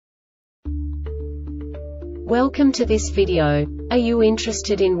Welcome to this video. Are you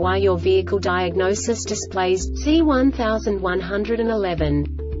interested in why your vehicle diagnosis displays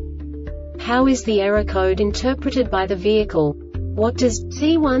C1111? How is the error code interpreted by the vehicle? What does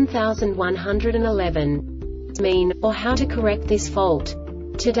C1111 mean, or how to correct this fault?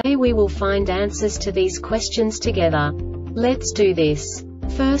 Today we will find answers to these questions together. Let's do this.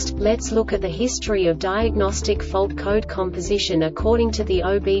 First, let's look at the history of diagnostic fault code composition according to the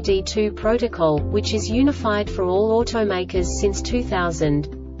OBD2 protocol, which is unified for all automakers since 2000.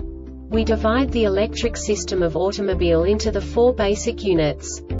 We divide the electric system of automobile into the four basic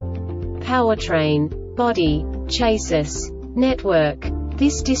units: powertrain, body, chassis, network.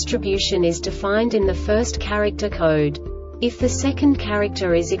 This distribution is defined in the first character code. If the second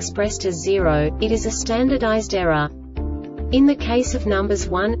character is expressed as 0, it is a standardized error. In the case of numbers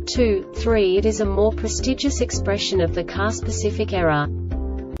 1, 2, 3, it is a more prestigious expression of the car-specific error.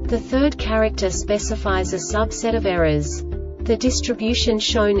 The third character specifies a subset of errors. The distribution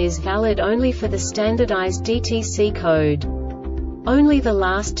shown is valid only for the standardized DTC code. Only the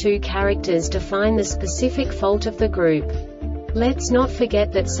last two characters define the specific fault of the group. Let's not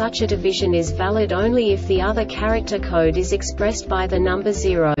forget that such a division is valid only if the other character code is expressed by the number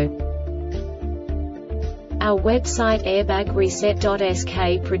 0. Our website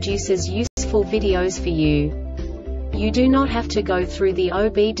airbagreset.sk produces useful videos for you. You do not have to go through the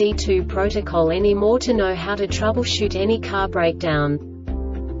OBD2 protocol anymore to know how to troubleshoot any car breakdown.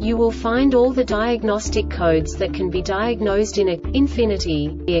 You will find all the diagnostic codes that can be diagnosed in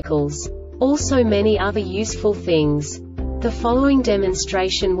Infiniti vehicles. Also many other useful things. The following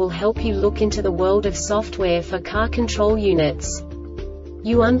demonstration will help you look into the world of software for car control units.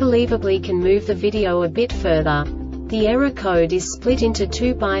 You unbelievably can move the video a bit further. The error code is split into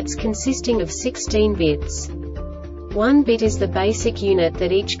 2 bytes consisting of 16 bits. 1 bit is the basic unit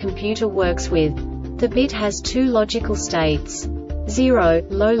that each computer works with. The bit has 2 logical states: 0,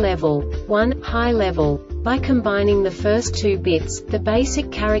 low level, 1, high level. By combining the first 2 bits, the basic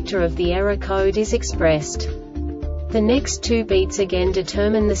character of the error code is expressed. The next 2 beats again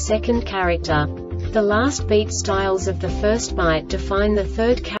determine the second character. The last beat styles of the first byte define the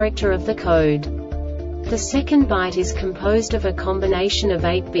third character of the code. The second byte is composed of a combination of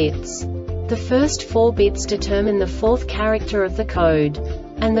 8 bits. The first 4 bits determine the fourth character of the code.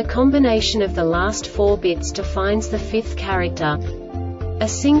 And the combination of the last 4 bits defines the fifth character. A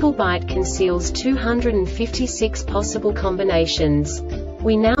single byte conceals 256 possible combinations.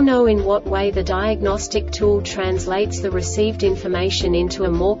 We now know in what way the diagnostic tool translates the received information into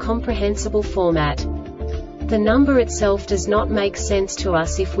a more comprehensible format. The number itself does not make sense to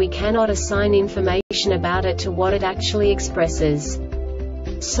us if we cannot assign information about it to what it actually expresses.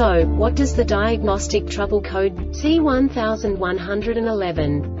 So, what does the Diagnostic Trouble Code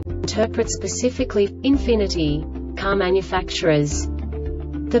C1111 interpret specifically for Infiniti car manufacturers?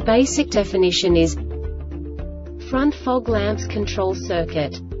 The basic definition is front fog lamps control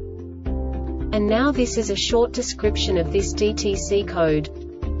circuit. And now this is a short description of this DTC code.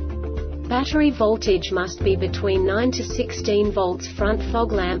 Battery voltage must be between 9 to 16 volts. Front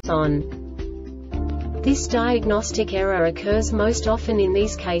fog lamps on. This diagnostic error occurs most often in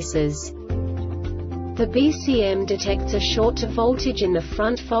these cases. The BCM detects a short to voltage in the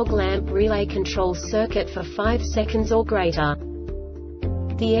front fog lamp relay control circuit for 5 seconds or greater.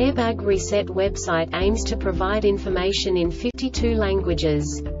 The Airbag Reset website aims to provide information in 52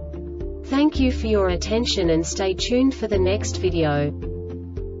 languages. Thank you for your attention and stay tuned for the next video.